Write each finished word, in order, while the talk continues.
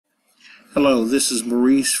Hello, this is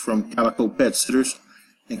Maurice from Calico Pet Sitters.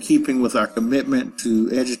 In keeping with our commitment to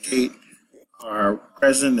educate our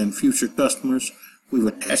present and future customers, we've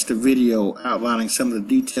attached a video outlining some of the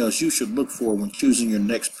details you should look for when choosing your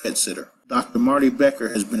next pet sitter. Dr. Marty Becker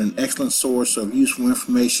has been an excellent source of useful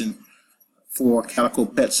information for Calico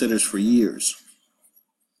Pet Sitters for years.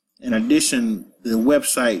 In addition, the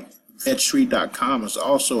website vetstreet.com is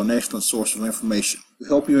also an excellent source of information. We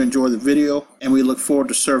hope you enjoy the video, and we look forward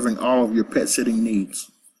to serving all of your pet sitting needs.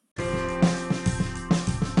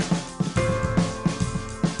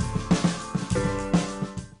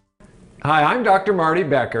 Hi, I'm Dr. Marty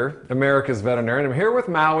Becker, America's veterinarian. I'm here with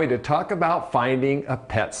Maui to talk about finding a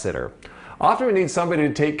pet sitter. Often we need somebody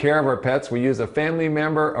to take care of our pets. We use a family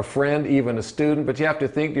member, a friend, even a student, but you have to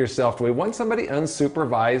think to yourself, do we want somebody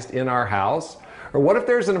unsupervised in our house? Or what if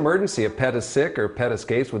there's an emergency, a pet is sick or a pet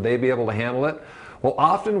escapes, would they be able to handle it? Well,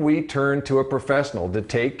 often we turn to a professional to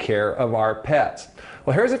take care of our pets.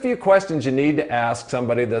 Well, here's a few questions you need to ask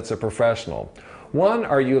somebody that's a professional. One,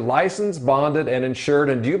 are you licensed, bonded, and insured,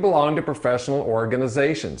 and do you belong to professional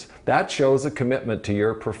organizations? That shows a commitment to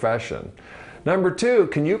your profession. Number two,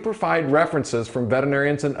 can you provide references from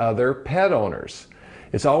veterinarians and other pet owners?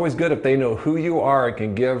 It's always good if they know who you are and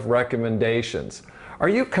can give recommendations. Are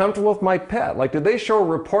you comfortable with my pet? Like, did they show a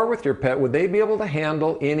rapport with your pet? Would they be able to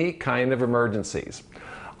handle any kind of emergencies?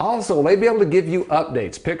 Also, will they be able to give you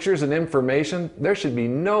updates, pictures, and information? There should be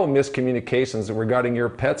no miscommunications regarding your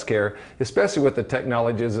pet's care, especially with the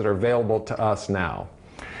technologies that are available to us now.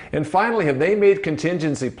 And finally, have they made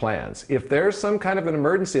contingency plans? If there's some kind of an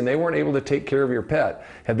emergency and they weren't able to take care of your pet,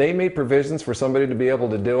 have they made provisions for somebody to be able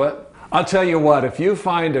to do it? I'll tell you what, if you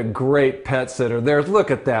find a great pet sitter,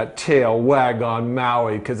 look at that tail wag on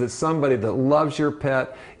Maui, because it's somebody that loves your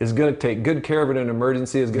pet, is going to take good care of it in an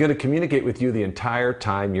emergency, is going to communicate with you the entire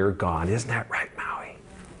time you're gone. Isn't that right?